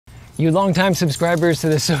You longtime subscribers to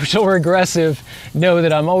the Social Regressive know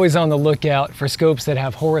that I'm always on the lookout for scopes that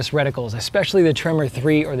have Horus reticles, especially the Tremor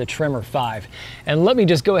 3 or the Tremor 5. And let me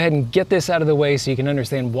just go ahead and get this out of the way so you can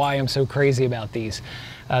understand why I'm so crazy about these.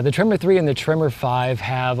 The Tremor 3 and the Tremor 5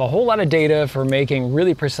 have a whole lot of data for making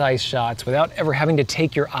really precise shots without ever having to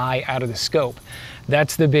take your eye out of the scope.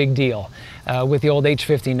 That's the big deal. With the old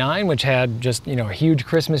H59, which had just, a huge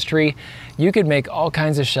Christmas tree, you could make all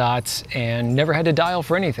kinds of shots and never had to dial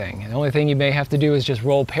for anything. The only thing you may have to do is just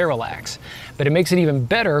roll parallax. But it makes it even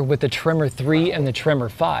better with the Tremor 3 and the Tremor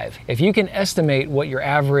 5. If you can estimate what your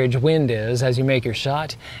average wind is as you make your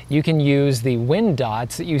shot, you can use the wind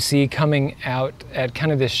dots that you see coming out at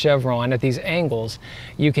kind of this chevron at these angles.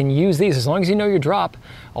 You can use these as long as you know your drop.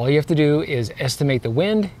 All you have to do is estimate the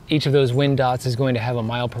wind. Each of those wind dots is going to have a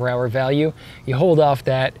mile/hour value. You hold off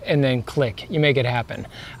that and then click. You make it happen.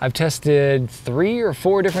 I've tested 3 or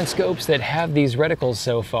 4 different scopes that have these reticles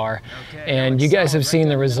so far, and you guys have seen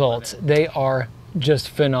the results. They are just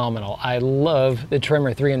phenomenal. I love the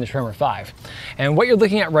Tremor 3 and the Tremor 5. And what you're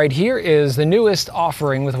looking at right here is the newest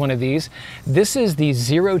offering with one of these. This is the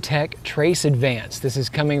Zerotech Trace Advanced. This is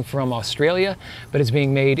coming from Australia, but it's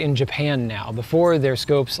being made in Japan now. Before, their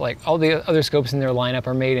scopes, like all the other scopes in their lineup,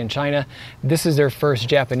 are made in China. This is their first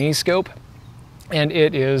Japanese scope, and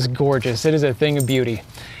it is gorgeous. It is a thing of beauty.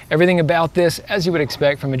 Everything about this, as you would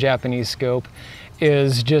expect from a Japanese scope,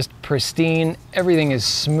 is just pristine. Everything is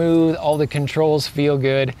smooth. All the controls feel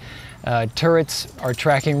good. Turrets are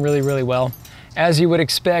tracking really, really well. As you would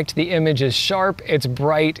expect, the image is sharp, it's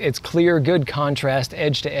bright, it's clear, good contrast,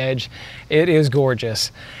 edge to edge. It is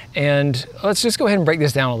gorgeous. And let's just go ahead and break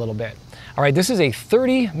this down a little bit. All right, this is a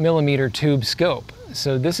 30mm tube scope.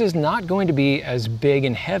 So this is not going to be as big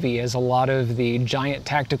and heavy as a lot of the giant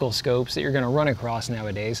tactical scopes that you're going to run across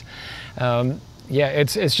nowadays. Yeah,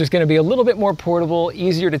 it's just going to be a little bit more portable,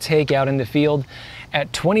 easier to take out in the field.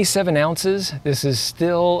 At 27 ounces, this is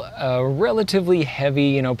still a relatively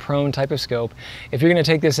heavy, prone type of scope. If you're going to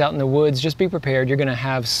take this out in the woods, just be prepared. You're going to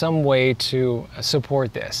have some way to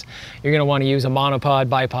support this. You're going to want to use a monopod,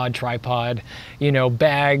 bipod, tripod,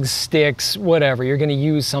 bags, sticks, whatever. You're going to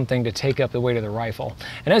use something to take up the weight of the rifle.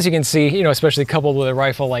 And as you can see, especially coupled with a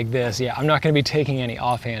rifle like this, yeah, I'm not going to be taking any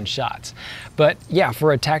offhand shots. But yeah,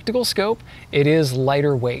 for a tactical scope, it is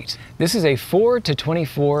lighter weight. This is a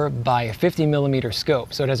 4-24 by 50mm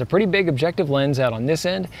scope. So it has a pretty big objective lens out on this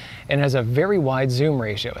end and has a very wide zoom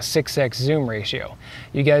ratio, a 6x zoom ratio.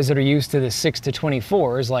 You guys that are used to the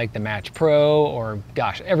 6-24s like the Match Pro, or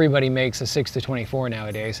gosh, everybody makes a 6-24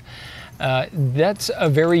 nowadays. That's a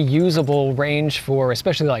very usable range for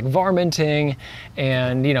especially like varminting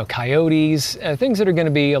and coyotes, things that are going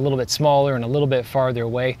to be a little bit smaller and a little bit farther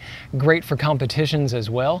away. Great for competitions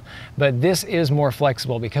as well, but this is more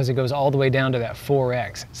flexible because it goes all the way down to that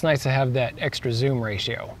 4x. It's nice to have that extra zoom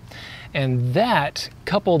ratio. And that,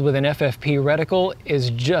 coupled with an FFP reticle,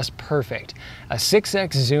 is just perfect. A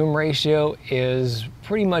 6x zoom ratio is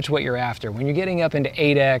pretty much what you're after. When you're getting up into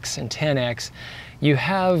 8x and 10x, you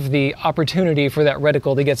have the opportunity for that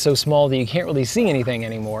reticle to get so small that you can't really see anything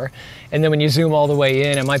anymore. And then when you zoom all the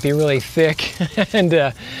way in, it might be really thick and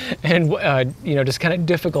just kind of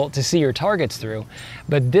difficult to see your targets through.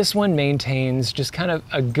 But this one maintains just kind of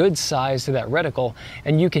a good size to that reticle,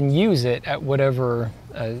 and you can use it at whatever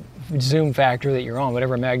zoom factor that you're on,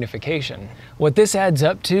 whatever magnification. What this adds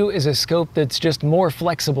up to is a scope that's just more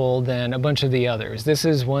flexible than a bunch of the others. This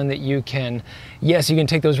is one that you can, yes, you can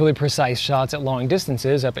take those really precise shots at long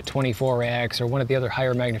distances up at 24x or one of the other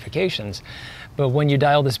higher magnifications. But when you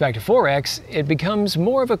dial this back to 4x, it becomes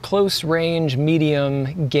more of a close range,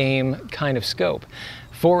 medium game kind of scope.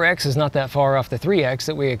 4x is not that far off the 3x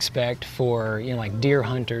that we expect for like deer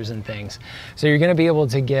hunters and things. So you're going to be able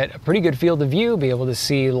to get a pretty good field of view, be able to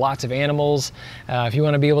see lots of animals. If you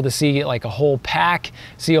want to be able to see like a whole pack,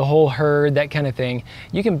 see a whole herd, that kind of thing,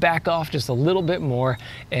 you can back off just a little bit more,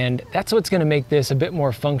 and that's what's going to make this a bit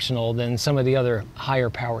more functional than some of the other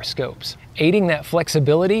higher power scopes. Aiding that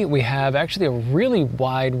flexibility, we have actually a really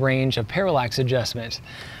wide range of parallax adjustment.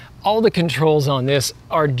 All the controls on this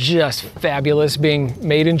are just fabulous, being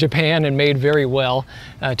made in Japan and made very well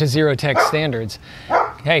to Zerotech standards.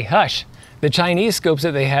 Hey, hush. The Chinese scopes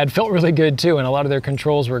that they had felt really good too, and a lot of their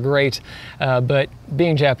controls were great. But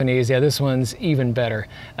being Japanese, yeah, this one's even better.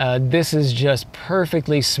 This is just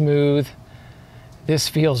perfectly smooth. This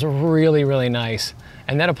feels really, really nice.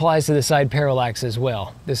 And that applies to the side parallax as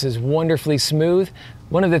well. This is wonderfully smooth.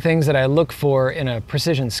 One of the things that I look for in a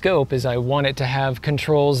precision scope is I want it to have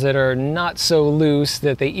controls that are not so loose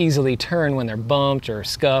that they easily turn when they're bumped or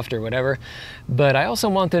scuffed or whatever. But I also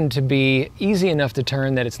want them to be easy enough to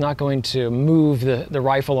turn that it's not going to move the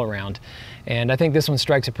rifle around. And I think this one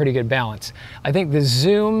strikes a pretty good balance. I think the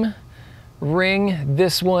zoom ring,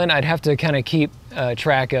 this one I'd have to kind of keep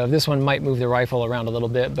track of. This one might move the rifle around a little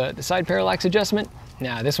bit, but the side parallax adjustment,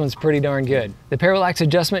 nah, this one's pretty darn good. The parallax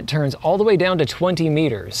adjustment turns all the way down to 20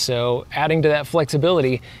 meters, so adding to that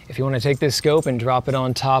flexibility, if you want to take this scope and drop it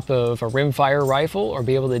on top of a rimfire rifle or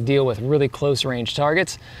be able to deal with really close range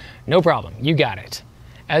targets, no problem, you got it.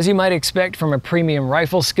 As you might expect from a premium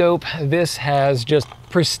rifle scope, this has just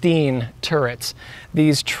pristine turrets.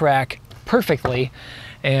 These track perfectly.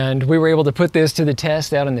 And we were able to put this to the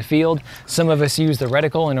test out in the field. Some of us used the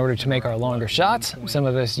reticle in order to make our longer shots. Some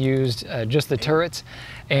of us used just the turrets.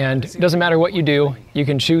 And it doesn't matter what you do, you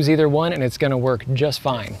can choose either one and it's gonna work just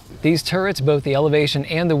fine. These turrets, both the elevation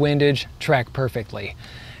and the windage, track perfectly.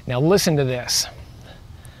 Now listen to this.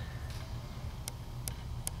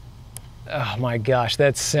 Oh my gosh,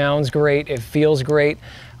 that sounds great. It feels great.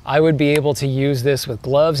 I would be able to use this with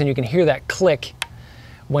gloves and you can hear that click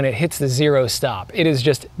when it hits the zero stop. It is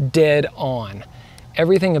just dead on.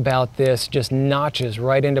 Everything about this just notches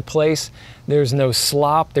right into place. There's no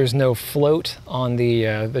slop, there's no float on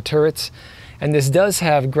the turrets. And this does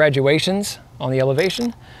have graduations on the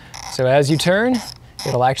elevation. So as you turn,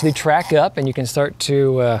 it'll actually track up and you can start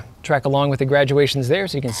to track along with the graduations there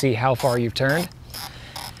so you can see how far you've turned.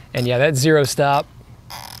 And yeah, that zero stop,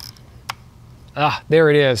 there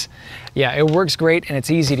it is. Yeah, it works great and it's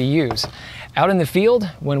easy to use. Out in the field,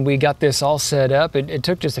 when we got this all set up, it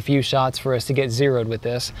took just a few shots for us to get zeroed with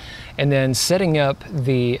this. And then setting up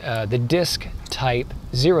the disc type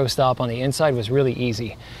zero stop on the inside was really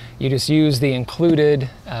easy. You just use the included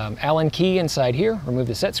Allen key inside here, remove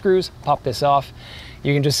the set screws, pop this off.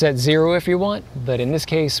 You can just set 0 if you want, but in this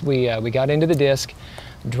case, we got into the disc,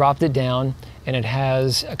 dropped it down, and it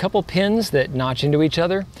has a couple pins that notch into each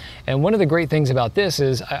other. And one of the great things about this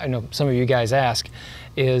is, I know some of you guys ask,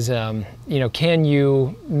 is, you know, can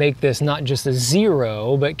you make this not just a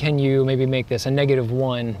 0, but can you maybe make this a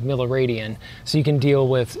 -1 milliradian so you can deal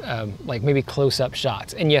with like maybe close-up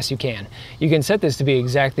shots? And yes, you can. You can set this to be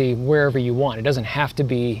exactly wherever you want. It doesn't have to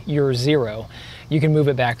be your 0. You can move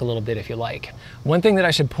it back a little bit if you like. One thing that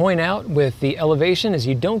I should point out with the elevation is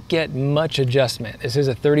you don't get much adjustment. This is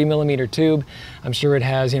a 30mm tube. I'm sure it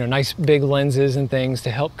has, you know, nice big lenses and things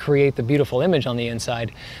to help create the beautiful image on the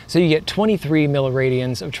inside. So you get 23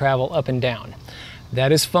 milliradians of travel up and down.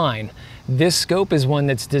 That is fine. This scope is one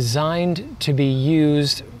that's designed to be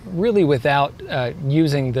used really without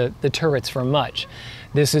using the turrets for much.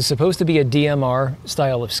 This is supposed to be a DMR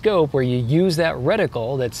style of scope where you use that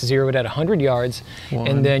reticle that's zeroed at 100 yards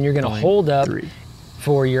and then you're going to hold up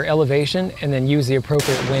for your elevation and then use the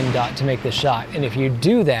appropriate wind dot to make the shot. And if you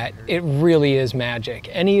do that, it really is magic.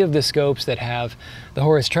 Any of the scopes that have the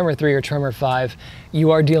Horus Tremor 3 or Tremor 5,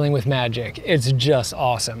 you are dealing with magic. It's just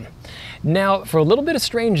awesome. Now, for a little bit of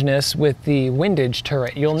strangeness with the windage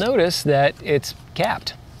turret, you'll notice that it's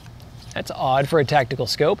capped. That's odd for a tactical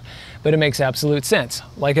scope, but it makes absolute sense.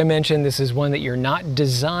 Like I mentioned, this is one that you're not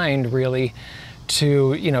designed really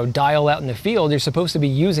to, you know, dial out in the field. You're supposed to be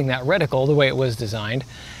using that reticle the way it was designed.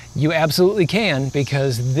 You absolutely can,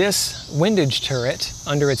 because this windage turret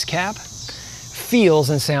under its cap feels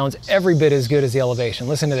and sounds every bit as good as the elevation.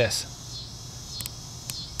 Listen to this.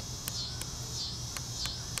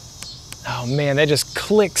 Oh man, that just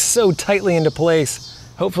clicks so tightly into place.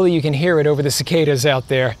 Hopefully you can hear it over the cicadas out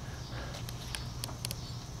there.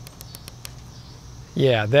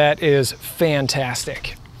 Yeah, that is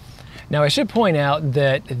fantastic. Now I should point out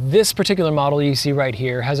that this particular model you see right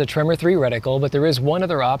here has a Tremor 3 reticle, but there is one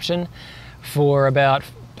other option for about,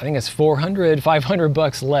 I think it's 400, 500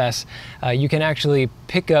 bucks less. You can actually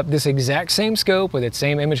pick up this exact same scope with its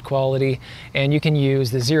same image quality, and you can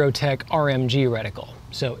use the Zerotech RMG reticle.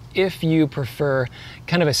 So if you prefer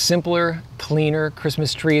kind of a simpler, cleaner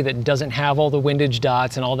Christmas tree that doesn't have all the windage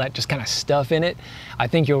dots and all that just kind of stuff in it, I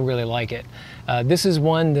think you'll really like it. This is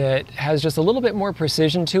one that has just a little bit more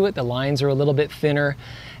precision to it. The lines are a little bit thinner.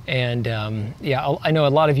 And yeah, I know a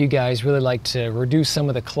lot of you guys really like to reduce some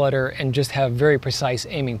of the clutter and just have very precise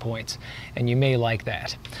aiming points, and you may like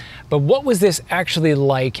that. But what was this actually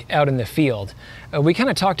like out in the field? We kind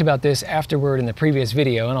of talked about this afterward in the previous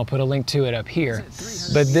video, and I'll put a link to it up here.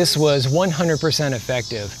 But this was 100%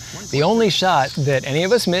 effective. The only shot that any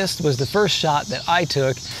of us missed was the first shot that I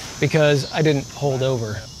took because I didn't hold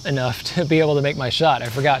over. enough to be able to make my shot. I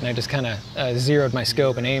forgot, and I just kind of zeroed my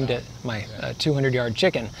scope and aimed at my 200-yard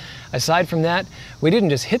chicken. Aside from that, we didn't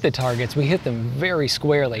just hit the targets, we hit them very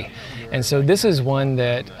squarely. And so this is one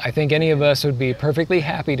that I think any of us would be perfectly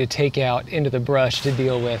happy to take out into the brush to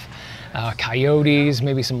deal with coyotes,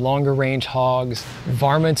 maybe some longer range hogs.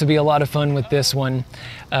 Varmints would be a lot of fun with this one.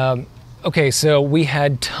 Okay, so we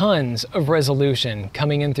had tons of resolution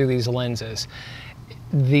coming in through these lenses.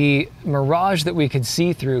 The mirage that we could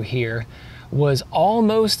see through here was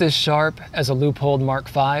almost as sharp as a Leupold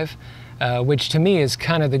Mk5, which to me is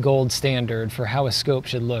kind of the gold standard for how a scope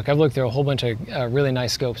should look. I've looked through a whole bunch of really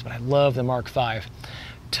nice scopes, but I love the Mk5.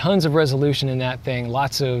 Tons of resolution in that thing,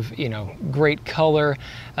 lots of, you know, great color,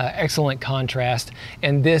 excellent contrast,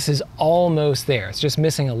 and this is almost there. It's just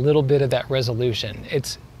missing a little bit of that resolution.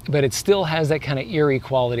 But it still has that kind of eerie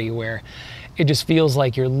quality where it just feels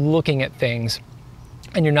like you're looking at things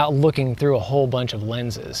and you're not looking through a whole bunch of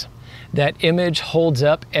lenses. That image holds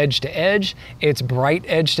up edge to edge. It's bright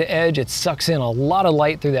edge to edge. It sucks in a lot of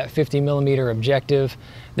light through that 50mm objective.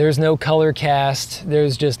 There's no color cast.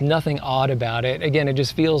 There's just nothing odd about it. Again, it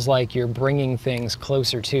just feels like you're bringing things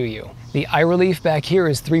closer to you. The eye relief back here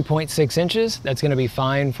is 3.6 inches. That's gonna be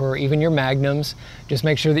fine for even your magnums. Just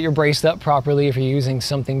make sure that you're braced up properly if you're using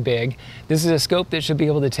something big. This is a scope that should be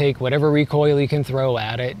able to take whatever recoil you can throw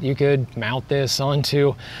at it. You could mount this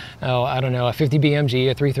onto, I don't know, a 50 BMG,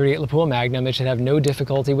 a 338 Leupold Magnum. It should have no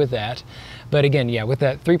difficulty with that. But again, yeah, with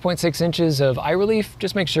that 3.6 inches of eye relief,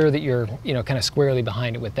 just make sure that you're, you know, kind of squarely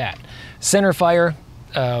behind it with that. Center fire,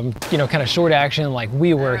 you know, kind of short action like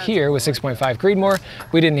we were here with 6.5 Creedmoor,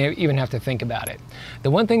 we didn't even have to think about it.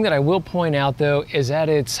 The one thing that I will point out though is at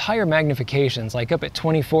its higher magnifications, like up at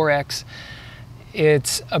 24x,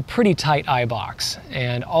 it's a pretty tight eyebox,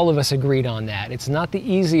 and all of us agreed on that. It's not the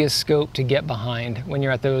easiest scope to get behind when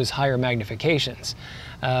you're at those higher magnifications.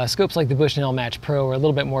 Scopes like the Bushnell Match Pro are a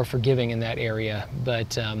little bit more forgiving in that area,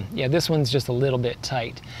 but yeah, this one's just a little bit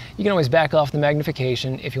tight. You can always back off the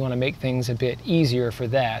magnification if you want to make things a bit easier for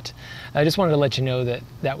that. I just wanted to let you know that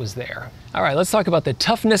that was there. All right, let's talk about the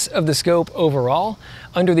toughness of the scope overall.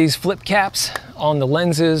 Under these flip caps on the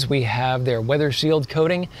lenses, we have their weather shield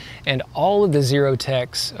coating, and all of the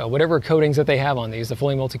Zerotechs, whatever coatings that they have on these, the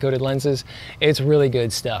fully multi-coated lenses, it's really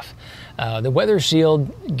good stuff. The weather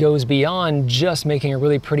shield goes beyond just making a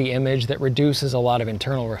really pretty image that reduces a lot of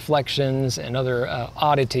internal reflections and other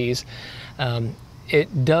oddities.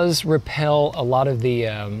 It does repel a lot of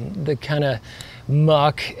the kind of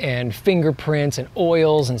muck and fingerprints and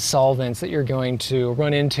oils and solvents that you're going to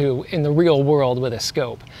run into in the real world with a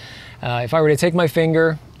scope. If I were to take my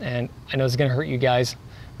finger, and I know it's going to hurt you guys,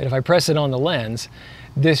 but if I press it on the lens,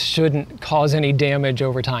 this shouldn't cause any damage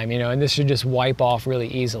over time, you know, and this should just wipe off really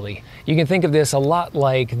easily. You can think of this a lot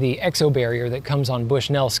like the exo barrier that comes on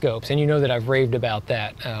Bushnell scopes, and you know that I've raved about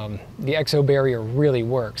that. The exo barrier really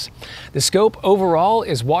works. The scope overall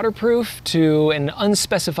is waterproof to an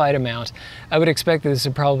unspecified amount. I would expect that this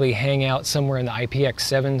would probably hang out somewhere in the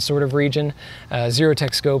IPX7 sort of region.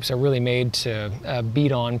 Zerotech scopes are really made to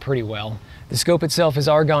beat on pretty well. The scope itself is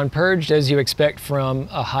argon purged, as you expect from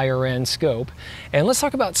a higher end scope. And let's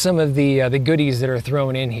talk about some of the goodies that are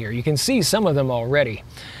thrown in here. You can see some of them already.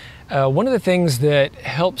 One of the things that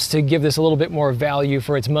helps to give this a little bit more value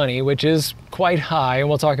for its money, which is quite high, and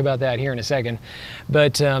we'll talk about that here in a second,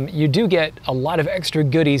 but you do get a lot of extra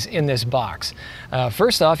goodies in this box.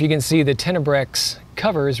 First off, you can see the Tennebraex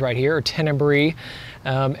covers right here, or Tennebrae,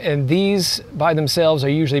 and these by themselves are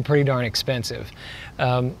usually pretty darn expensive.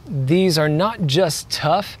 These are not just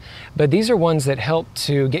tough, but these are ones that help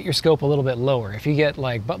to get your scope a little bit lower. If you get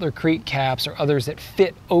like Butler Creek caps or others that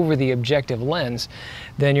fit over the objective lens,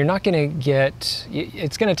 then you're not going to get,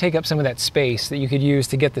 it's going to take up some of that space that you could use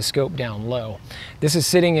to get the scope down low. This is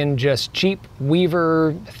sitting in just cheap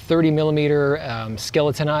Weaver 30mm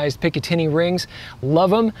skeletonized Picatinny rings. Love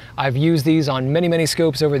them. I've used these on many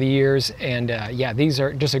scopes over the years, and yeah, these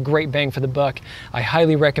are just a great bang for the buck. I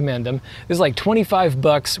highly recommend them. This is like 25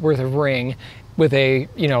 bucks worth of ring with a,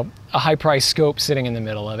 you know, a high price scope sitting in the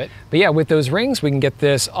middle of it. But yeah, with those rings, we can get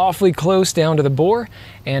this awfully close down to the bore.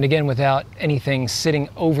 And again, without anything sitting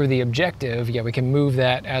over the objective, yeah, we can move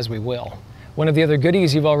that as we will. One of the other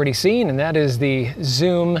goodies you've already seen, and that is the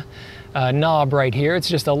zoom knob right here. It's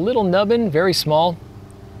just a little nubbin, very small,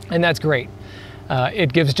 and that's great.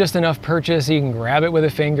 It gives just enough purchase, you can grab it with a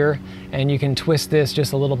finger, and you can twist this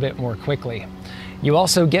just a little bit more quickly. You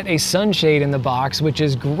also get a sunshade in the box, which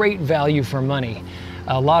is great value for money.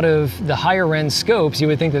 A lot of the higher end scopes, you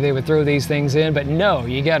would think that they would throw these things in, but no,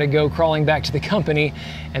 you got to go crawling back to the company,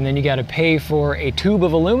 and then you got to pay for a tube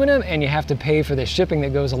of aluminum, and you have to pay for the shipping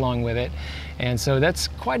that goes along with it. And so that's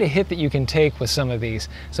quite a hit that you can take with some of these.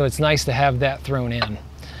 So it's nice to have that thrown in.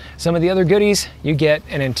 Some of the other goodies, you get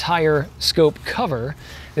an entire scope cover.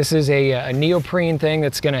 This is a neoprene thing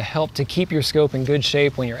that's going to help to keep your scope in good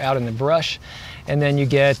shape when you're out in the brush. And then you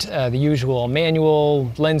get the usual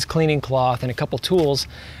manual, lens cleaning cloth, and a couple tools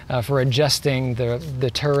for adjusting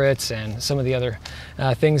the turrets and some of the other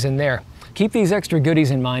things in there. Keep these extra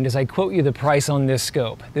goodies in mind as I quote you the price on this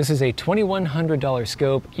scope. This is a $2,100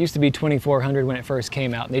 scope. It used to be $2,400 when it first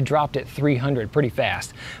came out, and they dropped it $300 pretty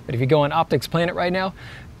fast. But if you go on Optics Planet right now,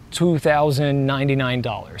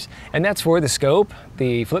 $2,099. And that's for the scope,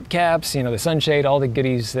 the flip caps, you know, the sunshade, all the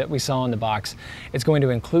goodies that we saw in the box. It's going to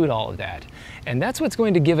include all of that. And that's what's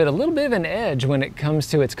going to give it a little bit of an edge when it comes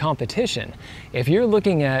to its competition. If you're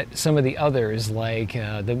looking at some of the others, like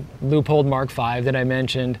the Leupold Mk5 that I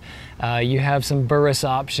mentioned, you have some Burris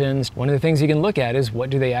options. One of the things you can look at is what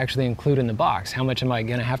do they actually include in the box? How much am I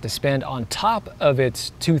gonna have to spend on top of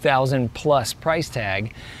its 2,000 plus price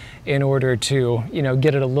tag in order to, you know,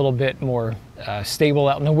 get it a little bit more stable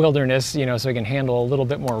out in the wilderness, you know, so it can handle a little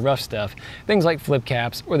bit more rough stuff. Things like flip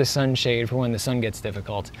caps or the sunshade for when the sun gets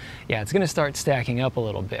difficult. Yeah, it's gonna start stacking up a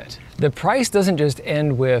little bit. The price doesn't just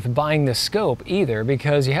end with buying the scope either,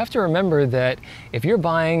 because you have to remember that if you're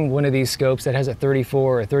buying one of these scopes that has a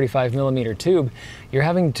 34 or 35 millimeter tube, you're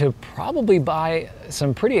having to probably buy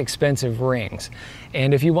some pretty expensive rings.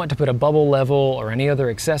 And if you want to put a bubble level or any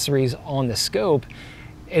other accessories on the scope,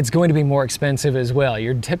 it's going to be more expensive as well.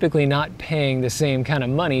 You're typically not paying the same kind of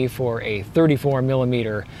money for a 34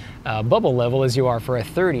 millimeter bubble level as you are for a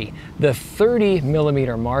 30. The 30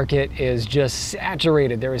 millimeter market is just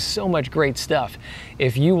saturated. There is so much great stuff.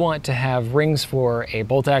 If you want to have rings for a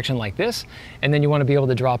bolt action like this, and then you want to be able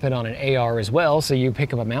to drop it on an AR as well, so you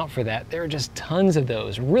pick up a mount for that, there are just tons of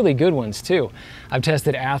those, really good ones too. I've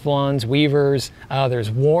tested Athlons, Weavers,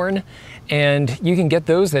 there's Warren, and you can get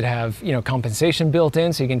those that have, you know, compensation built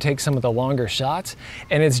in, so you can take some of the longer shots,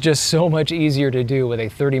 and it's just so much easier to do with a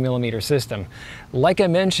 30 millimeter system. Like I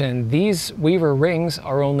mentioned, these Weaver rings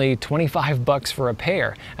are only 25 bucks for a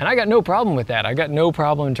pair, and I got no problem with that. I got no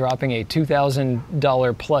problem dropping a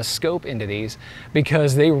 $2,000 plus scope into these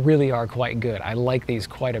because they really are quite good. I like these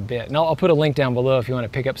quite a bit, and I'll put a link down below if you want to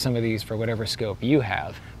pick up some of these for whatever scope you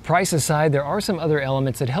have. Price aside, there are some other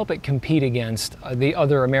elements that help it compete against the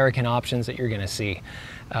other American options that you're going to see.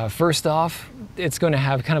 First off, it's going to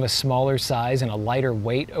have kind of a smaller size and a lighter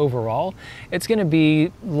weight overall. It's going to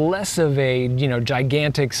be less of a, you know,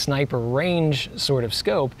 gigantic sniper range sort of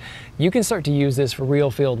scope. You can start to use this for real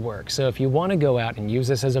field work. So if you want to go out and use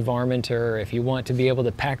this as a varminter, if you want to be able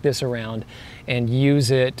to pack this around and use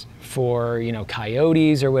it for, you know,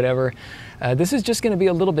 coyotes or whatever, this is just going to be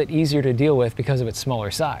a little bit easier to deal with because of its smaller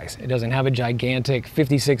size. It doesn't have a gigantic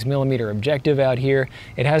 56 millimeter objective out here.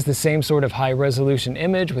 It has the same sort of high resolution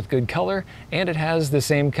image with good color, and it has the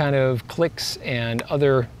same kind of clicks and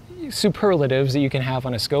other superlatives that you can have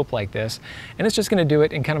on a scope like this, and it's just going to do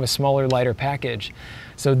it in kind of a smaller, lighter package.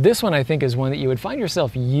 So this one I think is one that you would find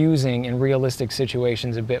yourself using in realistic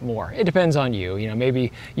situations a bit more. It depends on you. You know,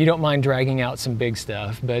 maybe you don't mind dragging out some big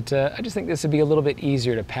stuff, but I just think this would be a little bit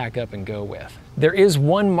easier to pack up and go with. There is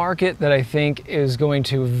one market that I think is going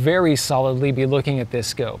to very solidly be looking at this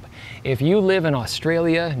scope. If you live in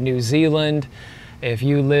Australia, New Zealand, if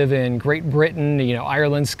you live in Great Britain, you know,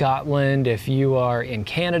 Ireland, Scotland, if you are in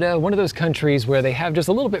Canada, one of those countries where they have just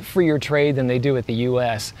a little bit freer trade than they do at the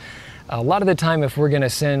US, a lot of the time if we're going to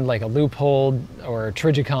send like a Leupold or a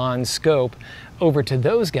Trigicon scope over to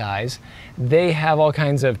those guys, they have all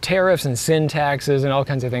kinds of tariffs and sin taxes and all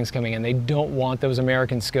kinds of things coming in. They don't want those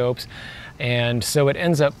American scopes, and so it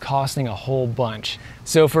ends up costing a whole bunch.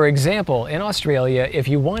 So for example, in Australia, if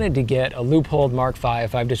you wanted to get a Leupold Mk5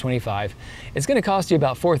 5-25, it's going to cost you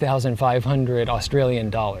about 4,500 Australian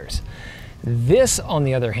dollars. This, on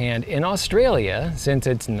the other hand, in Australia, since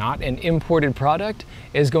it's not an imported product,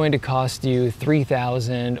 is going to cost you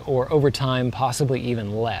 3,000 or over time, possibly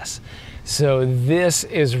even less. So this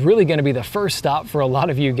is really going to be the first stop for a lot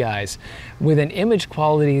of you guys. With an image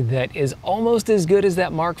quality that is almost as good as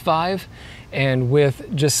that Mk5, and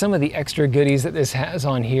with just some of the extra goodies that this has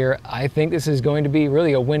on here, I think this is going to be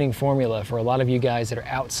really a winning formula for a lot of you guys that are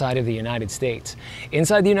outside of the United States.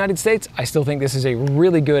 Inside the United States, I still think this is a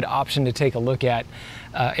really good option to take a look at.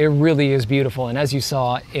 It really is beautiful, and as you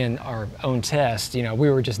saw in our own test, you know, we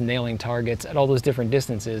were just nailing targets at all those different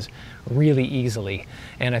distances really easily.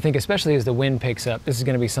 And I think especially as the wind picks up, this is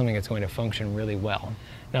going to be something that's going to function really well.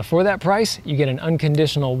 Now for that price, you get an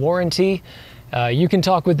unconditional warranty. You can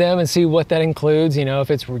talk with them and see what that includes, you know, if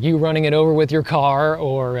it's you running it over with your car,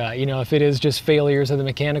 or you know, if it is just failures of the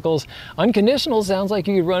mechanicals. Unconditional sounds like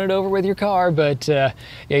you could run it over with your car, but yeah,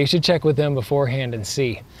 you should check with them beforehand and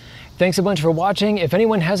see. Thanks a bunch for watching. If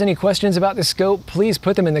anyone has any questions about the scope, please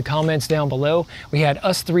put them in the comments down below. We had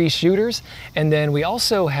us 3 shooters, and then we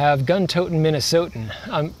also have gun-toting Minnesotan.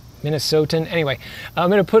 Anyway, I'm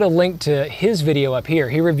going to put a link to his video up here.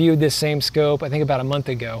 He reviewed this same scope, I think about a month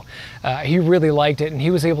ago. He really liked it, and he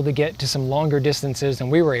was able to get to some longer distances than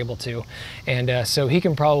we were able to. And so he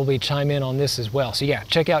can probably chime in on this as well. So yeah,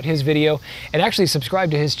 check out his video and actually subscribe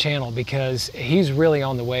to his channel, because he's really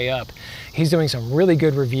on the way up. He's doing some really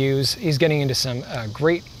good reviews. He's getting into some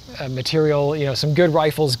great material, you know, some good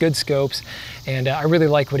rifles, good scopes, and I really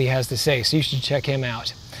like what he has to say, so you should check him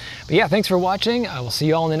out. But yeah, thanks for watching. I will see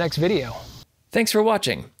you all in the next video. Thanks for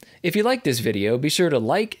watching. If you liked this video, be sure to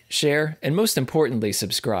like, share, and most importantly,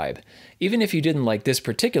 subscribe. Even if you didn't like this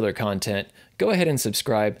particular content, go ahead and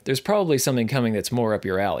subscribe. There's probably something coming that's more up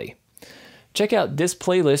your alley. Check out this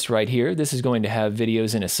playlist right here. This is going to have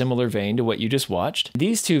videos in a similar vein to what you just watched.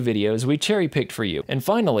 These 2 videos we cherry-picked for you. And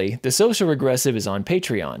finally, the Social Regressive is on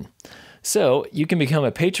Patreon. So you can become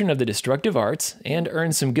a patron of the destructive arts and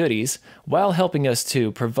earn some goodies while helping us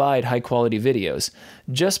to provide high-quality videos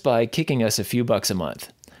just by kicking us a few bucks a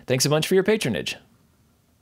month. Thanks a bunch for your patronage.